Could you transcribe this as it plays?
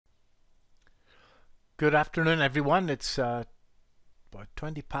Good afternoon, everyone. It's about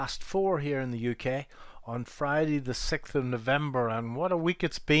 20 past 4 here in the UK on Friday the 6th of November, and what a week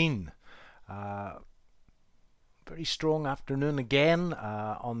it's been. Very strong afternoon again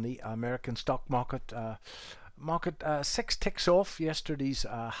on the American stock market. Market 6 ticks off yesterday's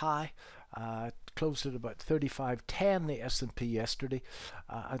high. Closed at about 35.10, the S&P yesterday,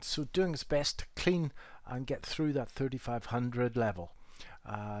 and so doing its best to clean and get through that 3500 level.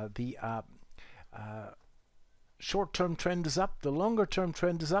 The short-term trend is up, the longer-term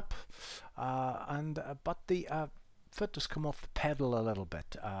trend is up, but the foot has come off the pedal a little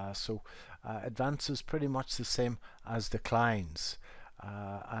bit, so advances pretty much the same as declines.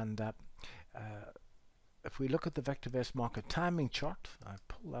 If we look at the VectorVest Market Timing chart, I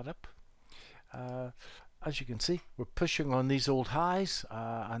pull that up. As you can see, we're pushing on these old highs,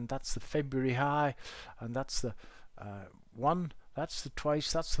 and that's the February high, and that's the one, that's the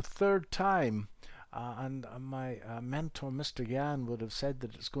twice, that's the third time. And my mentor, Mr. Yan, would have said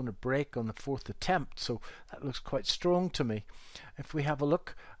that it's going to break on the fourth attempt, so that looks quite strong to me. If we have a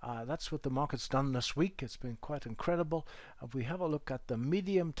look, that's what the market's done this week. It's been quite incredible. If we have a look at the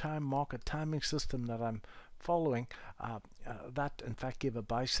medium time market timing system that I'm following, that in fact gave a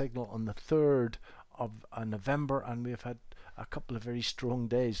buy signal on the 3rd of November, and we've had a couple of very strong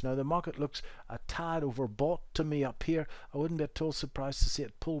days. Now the market looks a tad overbought to me up here. I wouldn't be at all surprised to see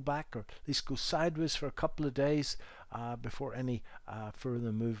it pull back, or at least go sideways for a couple of days before any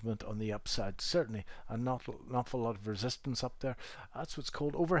further movement on the upside. Certainly an awful lot of resistance up there. That's what's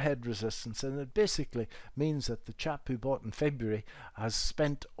called overhead resistance, and it basically means that the chap who bought in February has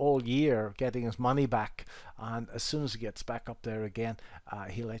spent all year getting his money back, and as soon as he gets back up there again,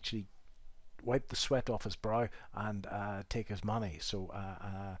 he'll actually wipe the sweat off his brow and take his money. So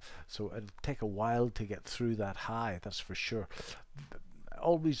it'll take a while to get through that high, that's for sure.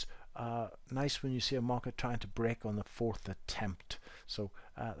 Always nice when you see a market trying to break on the fourth attempt. So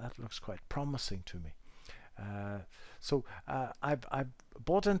that looks quite promising to me. I've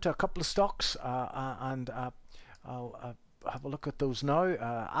bought into a couple of stocks, and I'll have a look at those now.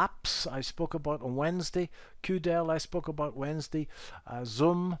 Apps I spoke about on Wednesday, QDEL I spoke about Wednesday,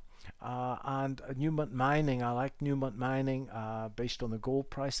 Zoom, and Newmont Mining. I like Newmont Mining based on the gold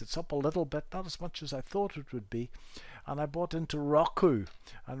price. It's up a little bit, not as much as I thought it would be. And I bought into Roku,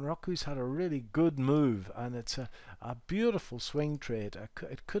 and Roku's had a really good move, and it's a beautiful swing trade.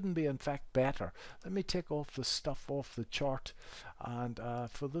 It couldn't be in fact better. Let me take off the stuff off the chart, and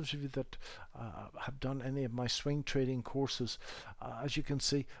for those of you that have done any of my swing trading courses, as you can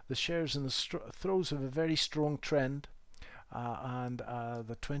see, the shares in the throes of a very strong trend. And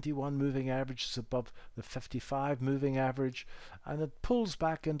the 21 moving average is above the 55 moving average, and it pulls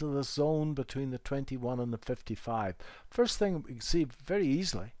back into the zone between the 21 and the 55. First thing we can see very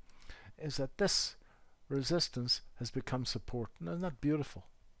easily is that this resistance has become support. Isn't that beautiful?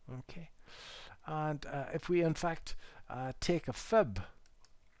 Okay, and if we in fact take a fib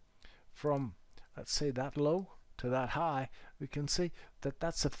from, let's say, that low to that high, we can see that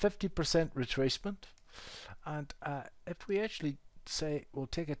that's a 50% retracement. And if we actually say we'll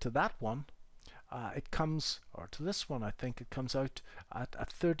take it to that one, it comes, or to this one, I think it comes out at a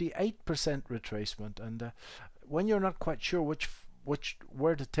 38% retracement. And when you're not quite sure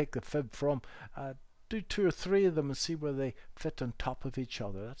where to take the fib from, do 2 or 3 of them and see where they fit on top of each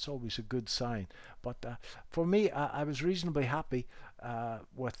other. That's always a good sign. But for me, I was reasonably happy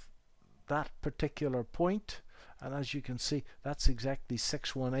with that particular point. And as you can see, that's exactly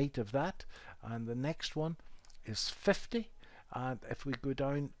 618 of that, and the next one is 50, and if we go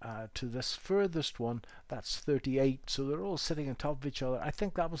down to this furthest one, that's 38. So they're all sitting on top of each other. I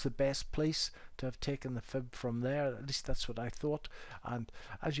think that was the best place to have taken the fib from there. At least that's what I thought. And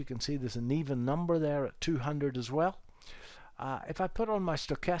as you can see, there's an even number there at 200 as well. If I put on my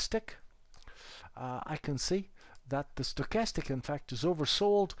stochastic, I can see that the stochastic in fact is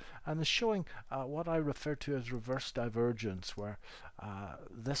oversold and is showing what I refer to as reverse divergence, where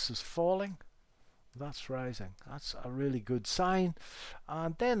this is falling, that's rising. That's a really good sign.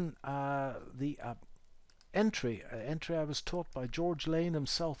 And then the entry I was taught by George Lane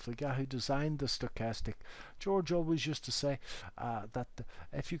himself, the guy who designed the stochastic. George always used to say that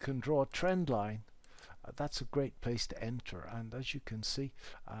if you can draw a trend line, that's a great place to enter. And as you can see,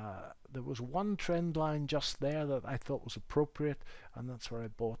 there was one trend line just there that I thought was appropriate, and that's where I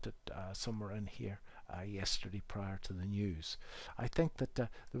bought it, somewhere in here yesterday prior to the news. I think that there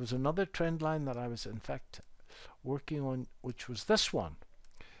was another trend line that I was in fact working on, which was this one,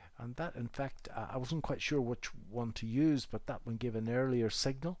 and that, in fact, I wasn't quite sure which one to use, but that one gave an earlier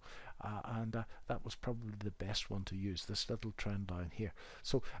signal, and that was probably the best one to use, this little trend line here.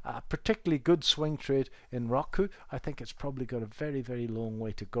 So a particularly good swing trade in Roku. I think it's probably got a very, very long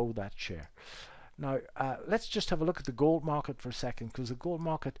way to go, that share. Now, let's just have a look at the gold market for a second, because the gold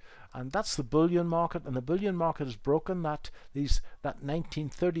market, and that's the bullion market, and the bullion market has broken that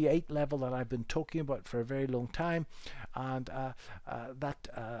 1938 level that I've been talking about for a very long time, and that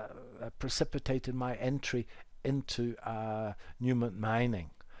precipitated my entry into Newmont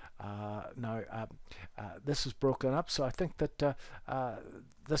Mining. This is broken up, so I think that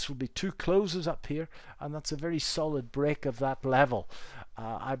this will be two closes up here, and that's a very solid break of that level.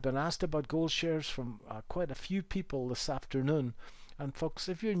 I've been asked about gold shares from quite a few people this afternoon, and folks,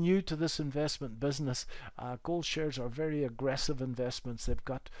 if you're new to this investment business, gold shares are very aggressive investments. They've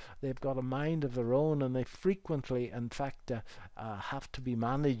got a mind of their own, and they frequently, in fact, have to be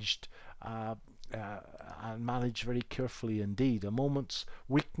managed and managed very carefully indeed. A moment's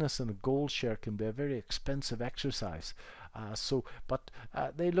weakness in a gold share can be a very expensive exercise. But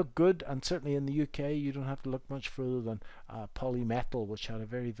they look good, and certainly in the UK you don't have to look much further than Polymetal, which had a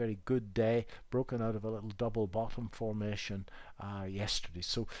very, very good day, broken out of a little double bottom formation yesterday.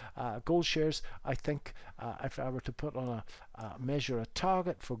 So gold shares, I think, if I were to put on measure a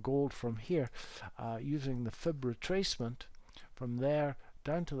target for gold from here, using the fib retracement from there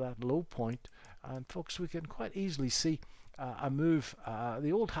down to that low point, and folks, we can quite easily see a move.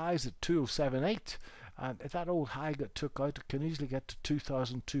 The old high is at 2078, and if that old high got took out, it can easily get to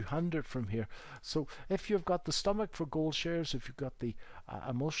 2200 from here. So if you've got the stomach for gold shares, if you've got the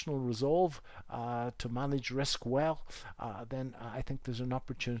emotional resolve to manage risk well, then I think there's an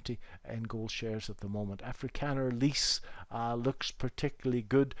opportunity in gold shares at the moment. Afrikaner lease looks particularly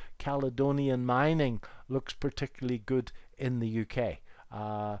good. Caledonian Mining looks particularly good in the UK.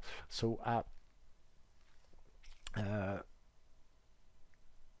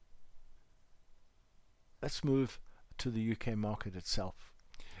 Let's move to the UK market itself.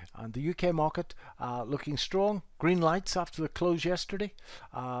 And the UK market looking strong, green lights after the close yesterday,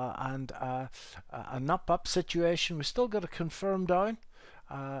 and an up situation. We still got a confirm down,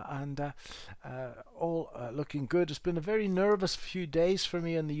 all looking good. It's been a very nervous few days for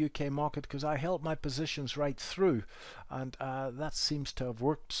me in the UK market, because I held my positions right through, and that seems to have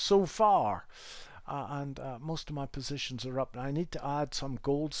worked so far. Most of my positions are up. I need to add some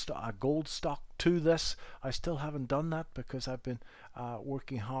gold stock to this. I still haven't done that because I've been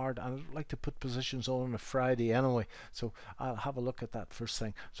working hard, and I'd like to put positions on a Friday anyway, so I'll have a look at that first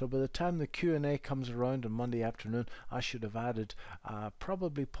thing. So by the time the Q&A comes around on Monday afternoon, I should have added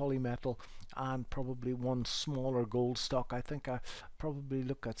probably Polymetal and probably one smaller gold stock. I think I probably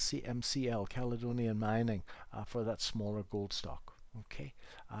look at CMCL, Caledonian Mining, for that smaller gold stock. Okay,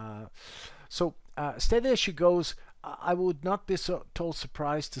 so steady as she goes. I would not be so at all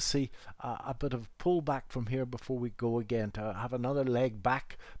surprised to see a bit of pullback from here before we go again, to have another leg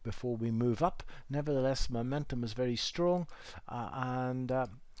back before we move up. Nevertheless, momentum is very strong, and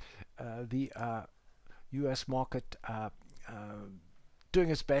the US market doing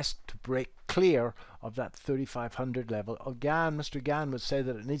its best to break clear of that 3500 level. Again, Mr. Gann would say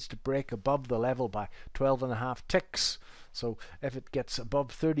that it needs to break above the level by 12.5 ticks. So if it gets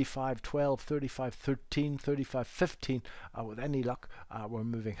above 35.12, 35.13, 35.15, with any luck, we're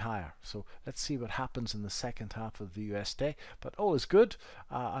moving higher. So let's see what happens in the second half of the US day. But all is good,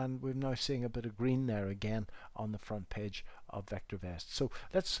 and we're now seeing a bit of green there again on the front page of VectorVest. So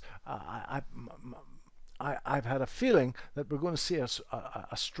let's I've had a feeling that we're going to see a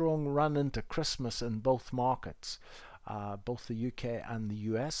strong run into Christmas in both markets, both the UK and the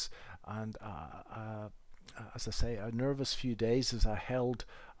US, and as I say, a nervous few days as I held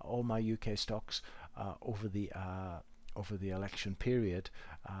all my UK stocks over the election period.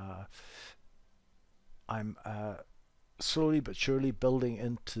 I'm slowly but surely building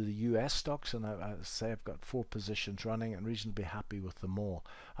into the US stocks, and I say I've got 4 positions running and reasonably happy with them all.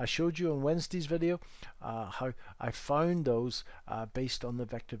 I showed you on Wednesday's video how I found those based on the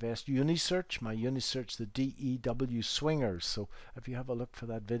VectorVest Unisearch, my Unisearch, the DEW swingers. So if you have a look for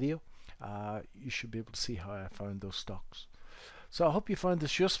that video, you should be able to see how I found those stocks. So I hope you found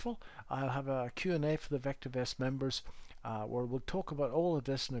this useful. I'll have a Q&A for the VectorVest members, where we'll talk about all of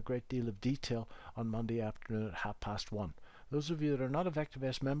this in a great deal of detail on Monday afternoon at 1:30. Those of you that are not a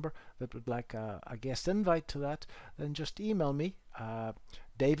VectorVest member that would like a guest invite to that, then just email me,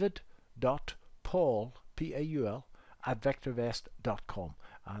 david.paul, P-A-U-L, @vectorvest.com,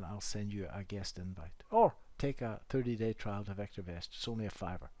 and I'll send you a guest invite. Or take a 30-day trial to VectorVest. It's only a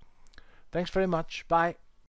 $5. Thanks very much. Bye.